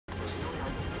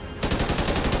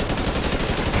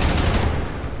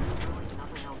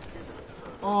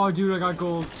Oh, dude, I got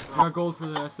gold. I got gold for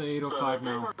the SA-805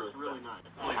 now.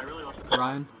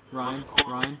 Ryan,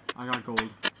 I got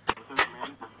gold.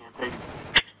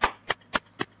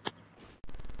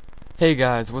 Hey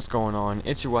guys, what's going on?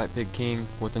 It's your White Pig King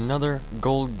with another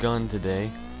gold gun today.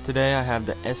 Today I have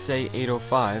the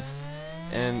SA-805,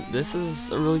 and this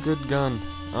is a really good gun.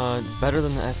 It's better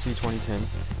than the SC-2010,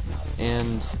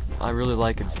 and I really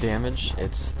like its damage.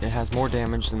 It has more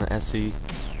damage than the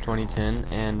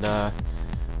SC-2010, and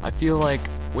I feel like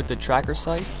with the tracker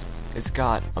sight, it's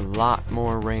got a lot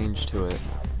more range to it,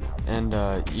 and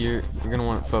you're gonna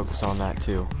want to focus on that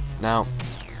too. Now,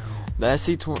 the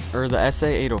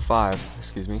SA-805,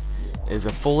 excuse me, is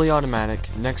a fully automatic,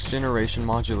 next-generation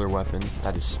modular weapon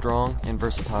that is strong and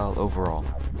versatile overall.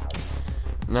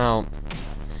 Now,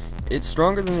 it's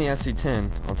stronger than the SC-10,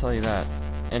 I'll tell you that,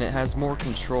 and it has more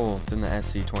control than the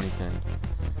SC-2010.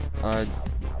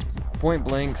 Point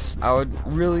blanks, I would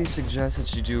really suggest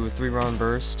that you do a 3-round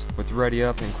burst with ready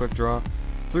up and quick draw.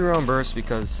 3-round burst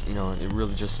because, you know, it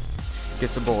really just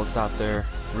gets the bullets out there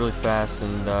really fast,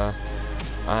 and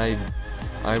I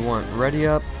want ready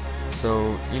up,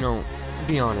 so, you know,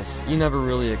 be honest, you never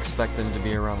really expect them to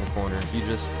be around the corner. You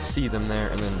just see them there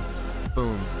and then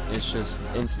boom, it's just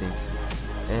instinct.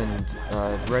 And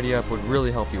ready up would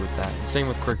really help you with that. Same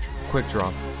with quick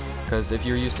draw, because if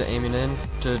you're used to aiming in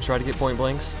to try to get point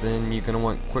blanks, then you're going to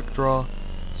want quick draw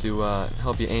to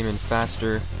help you aim in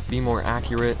faster, be more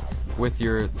accurate with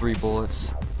your 3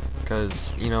 bullets,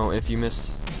 because, you know, if you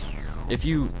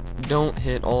don't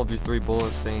hit all of your 3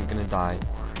 bullets, they ain't gonna die.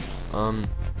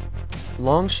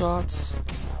 Long shots,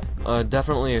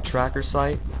 definitely a tracker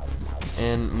sight,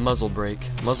 and muzzle brake.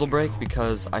 Muzzle brake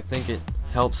because I think it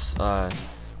helps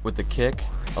with the kick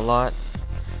a lot.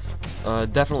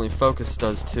 Definitely focus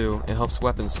does too. It helps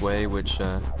weapon sway, which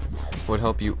would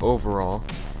help you overall.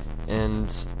 And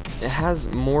it has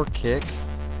more kick,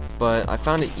 but I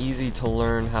found it easy to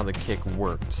learn how the kick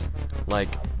worked. Like,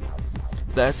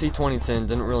 the SC-2010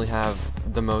 didn't really have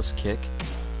the most kick,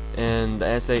 and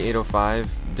the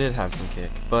SA-805 did have some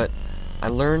kick, but I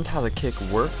learned how the kick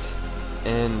worked,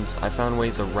 and I found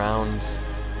ways around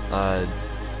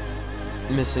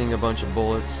missing a bunch of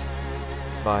bullets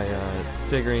by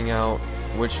figuring out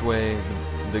which way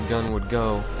the gun would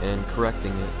go and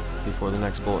correcting it before the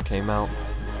next bullet came out.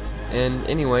 And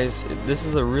anyways, this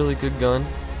is a really good gun.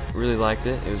 Really liked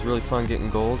it. It was really fun getting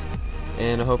gold.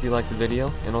 And I hope you liked the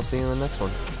video, and I'll see you in the next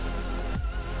one.